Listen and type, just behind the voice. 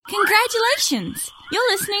Congratulations!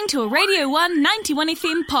 You're listening to a Radio 1 91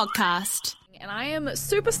 FM podcast. And I am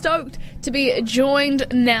super stoked to be joined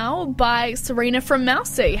now by Serena from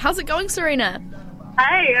Mousy. How's it going, Serena?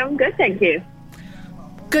 Hey, I'm good, thank you.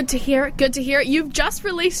 Good to hear it, good to hear it. You've just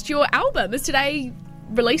released your album. Is today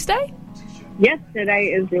release day? Yes, today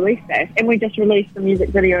is release day. And we just released the music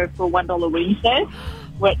video for $1 Wednesday,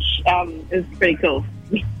 which is pretty cool.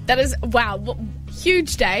 That is, wow,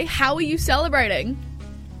 huge day. How are you celebrating?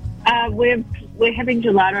 We're having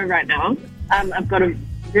gelato right now. I've got a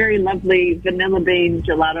very lovely vanilla bean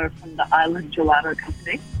gelato from the Island Gelato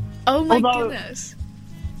Company. Oh my goodness.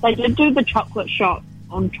 They did do the chocolate shot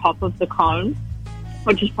on top of the cone,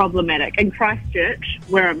 which is problematic. In Christchurch,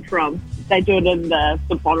 where I'm from, they do it in the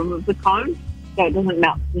bottom of the cone, so it doesn't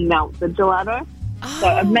melt the gelato. Oh. So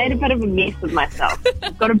I've made a bit of a mess of myself.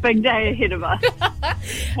 I've got a big day ahead of us.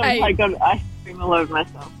 Hey, I got ice cream all over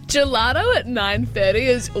myself. Gelato at 9:30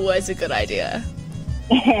 is always a good idea.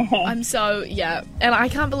 And I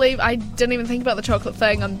can't believe I didn't even think about the chocolate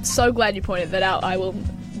thing. I'm so glad you pointed that out. I will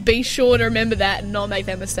be sure to remember that and not make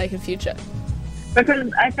that mistake in future.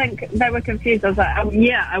 Because I think they were confused. I was like,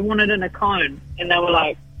 I want it in a cone. And they were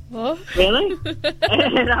like, what? Really?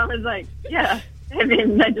 And I was like, yeah. And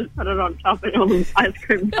then they just put it on top and all the ice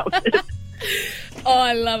cream melted. Oh,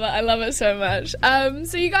 I love it. I love it so much.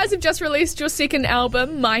 So you guys have just released your second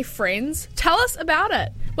album, My Friends. Tell us about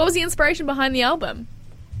it. What was the inspiration behind the album?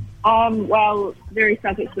 Well, very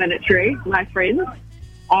self-explanatory, my friends.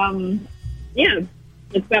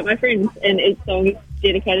 It's about my friends, and each song is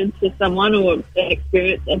dedicated to someone or an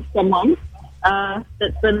experience of someone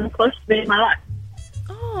that's been close to me in my life.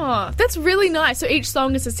 Oh, that's really nice. So each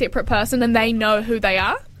song is a separate person and they know who they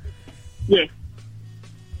are? Yes.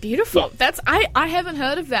 Beautiful. Yeah. That's I haven't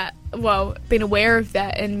heard of that, been aware of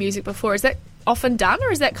that in music before. Is that often done,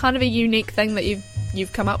 or is that kind of a unique thing that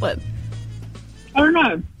you've come up with? I don't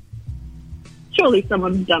know. Surely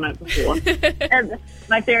someone's done it before. And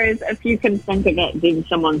my theory is if you can think of it, then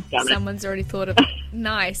someone's done it. Someone's already thought of it.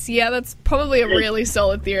 Nice. Yeah, that's probably a really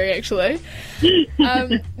solid theory, actually.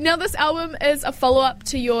 Now, this album is a follow-up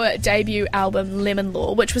to your debut album, Lemon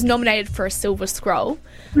Law, which was nominated for a Silver Scroll.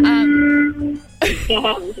 We're at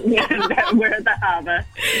the harbour.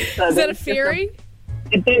 So is that a ferry?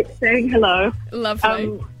 It's saying hello.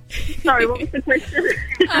 Lovely. Sorry, what was the question?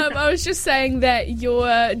 I was just saying that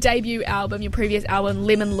your debut album, your previous album,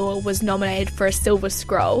 Lemon Law, was nominated for a Silver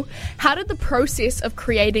Scroll. How did the process of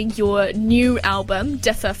creating your new album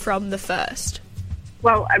differ from the first?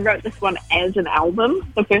 Well, I wrote this one as an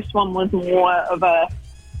album. The first one was more of a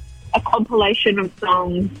compilation of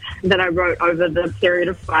songs that I wrote over the period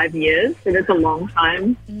of 5 years. So that's a long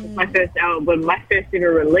time. It's my first album, my first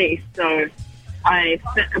ever release. So I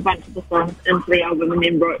fit a bunch of the songs into the album and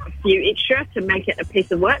then wrote a few extra to make it a piece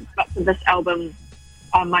of work. But for this album,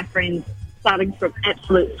 my friends, starting from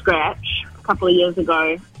absolute scratch a couple of years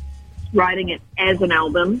ago, writing it as an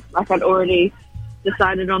album. Like I'd already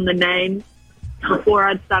decided on the name before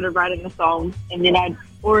I'd started writing the songs, and then I'd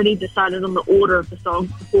already decided on the order of the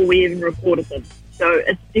songs before we even recorded them. So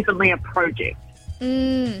it's definitely a project.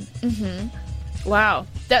 Wow,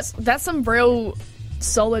 that's some real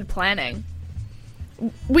solid planning.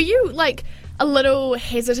 Were you, a little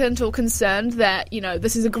hesitant or concerned that,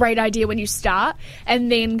 this is a great idea when you start,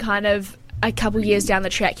 and then kind of a couple years down the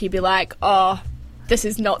track you'd be like, oh, this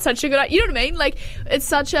is not such a good idea? You know what I mean? It's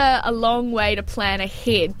such a long way to plan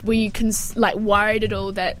ahead. Were you, worried at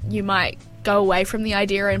all that you might go away from the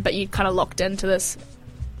idea, but you kind of locked into this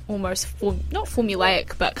almost, not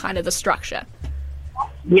formulaic, but kind of the structure?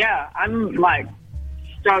 Yeah, I'm,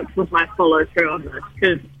 stoked with my follow-through on this,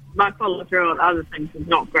 because my follow-through on other things is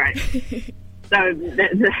not great. So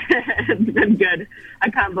it's been good. I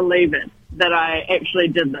can't believe it that I actually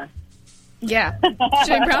did this. Yeah,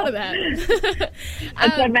 should be proud of that.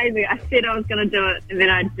 It's amazing. I said I was going to do it, and then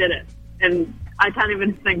I did it. And I can't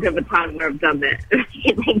even think of a time where I've done that.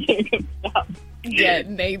 It's really good stuff. Yeah,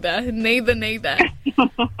 neither.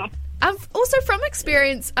 Also, from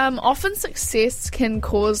experience, often success can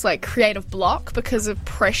cause creative block because of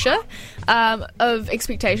pressure of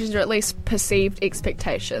expectations, or at least perceived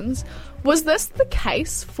expectations. Was this the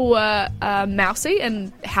case for Mousy,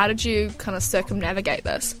 and how did you kind of circumnavigate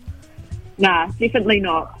this? Nah, definitely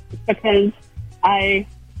not. Because I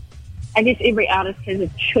guess every artist has a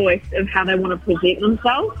choice of how they want to present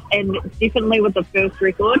themselves, and definitely with the first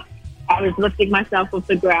record, I was lifting myself off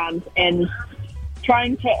the ground and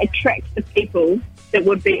trying to attract the people that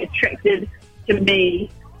would be attracted to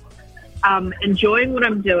me, enjoying what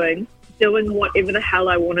I'm doing whatever the hell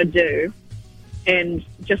I want to do, and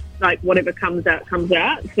just whatever comes out, comes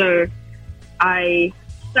out. So I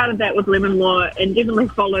started that with Lemon Law and definitely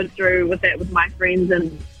followed through with that with my friends,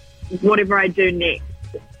 and whatever I do next,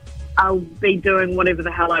 I'll be doing whatever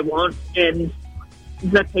the hell I want, and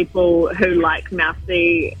the people who like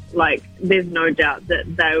Mousy, like, there's no doubt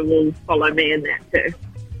that they will follow me in that too.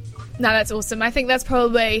 No, that's awesome. I think that's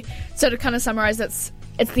probably, sort of kind of summarise, it's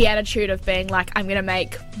the attitude of being like, I'm going to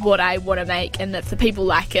make what I want to make, and if the people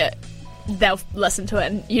like it, they'll listen to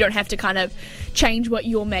it, and you don't have to kind of change what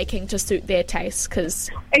you're making to suit their taste.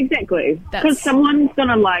 Exactly. Because someone's going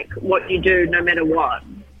to like what you do no matter what,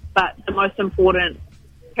 but the most important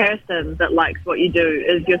person that likes what you do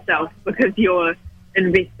is yourself, because you're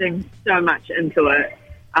investing so much into it.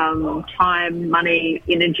 Time, money,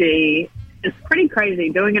 energy. It's pretty crazy.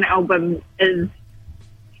 Doing an album is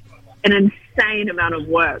an insane amount of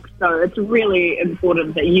work, so it's really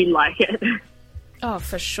important that you like it. Oh,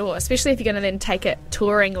 for sure. Especially if you're going to then take it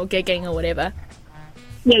touring or gigging or whatever.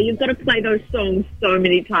 Yeah, you've got to play those songs so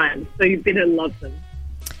many times, so you better love them.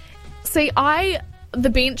 See, The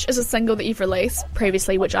Bench is a single that you've released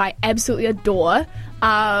previously, which I absolutely adore,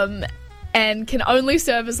 and can only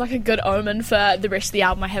serve as like a good omen for the rest of the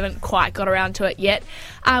album. I haven't quite got around to it yet.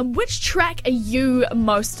 Which track are you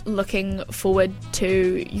most looking forward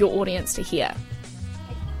to your audience to hear?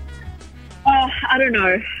 I don't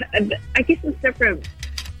know. I guess it's different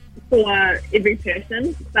for every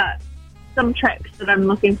person, but some tracks that I'm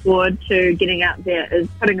looking forward to getting out there is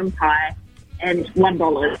Pudding and Pie and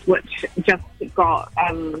 $1, which just got,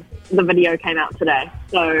 the video came out today.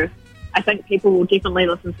 So I think people will definitely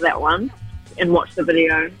listen to that one and watch the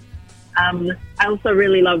video. I also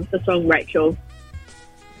really love the song Rachel.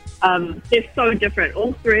 They're so different.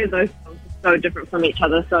 All three of those songs are so different from each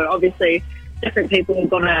other. So obviously different people are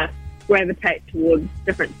going to gravitate towards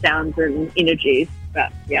different sounds and energies.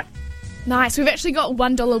 But yeah. Nice. We've actually got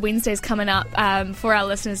 $1 Wednesdays coming up for our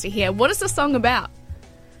listeners to hear. What is the song about?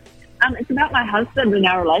 It's about my husband and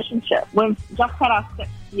our relationship. We've just had our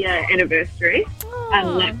 6-year anniversary,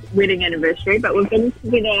 wedding anniversary, but we've been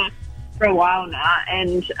together for a while now,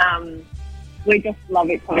 and we just love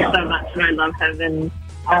each other so much, and I love him,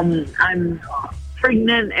 and I'm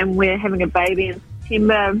pregnant, and we're having a baby in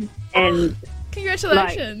September, and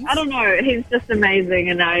congratulations. I don't know, he's just amazing,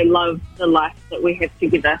 and I love the life that we have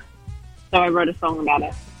together, so I wrote a song about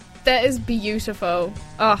it. That is beautiful.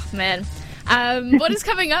 Oh, man. What is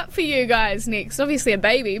coming up for you guys next? Obviously a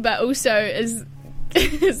baby, but also is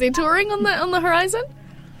there touring on the horizon?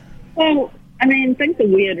 Well, I mean, things are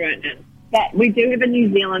weird right now, but we do have a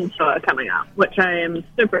New Zealand tour coming up, which I am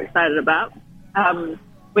super excited about.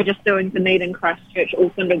 We're just doing the Meet in Christchurch,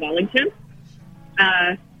 Auckland and Wellington.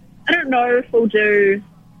 I don't know if we'll do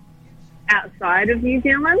outside of New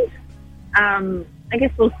Zealand. I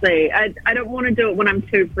guess we'll see. I don't want to do it when I'm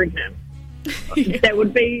too pregnant. That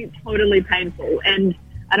would be totally painful, and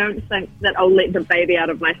I don't think that I'll let the baby out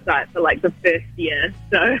of my sight for like the first year.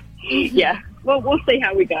 So yeah, we'll see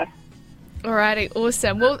how we go. Alrighty,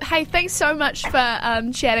 awesome. Well, hey, thanks so much for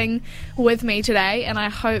chatting with me today, and I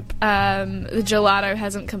hope the gelato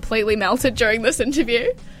hasn't completely melted during this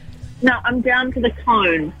interview. No, I'm down to the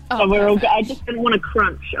cone, so we're all good. I just didn't want to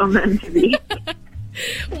crunch on the interview.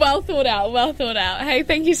 Well thought out. Hey,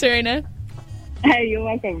 thank you, Serena. Hey, you're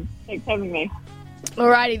welcome. Thanks for having me.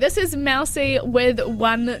 Alrighty, this is Mousy with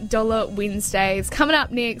 $1 Wednesdays. Coming up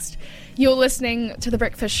next, you're listening to The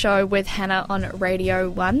Breakfast Show with Hannah on Radio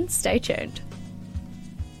 1. Stay tuned.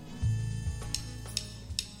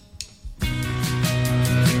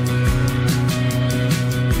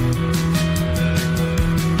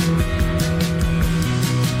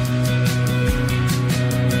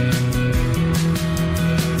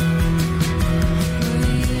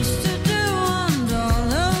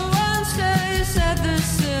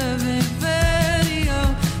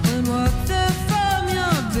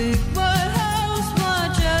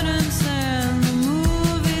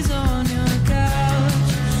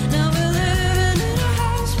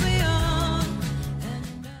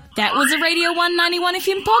 That was a Radio 191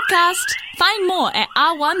 FM podcast. Find more at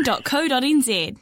r1.co.nz.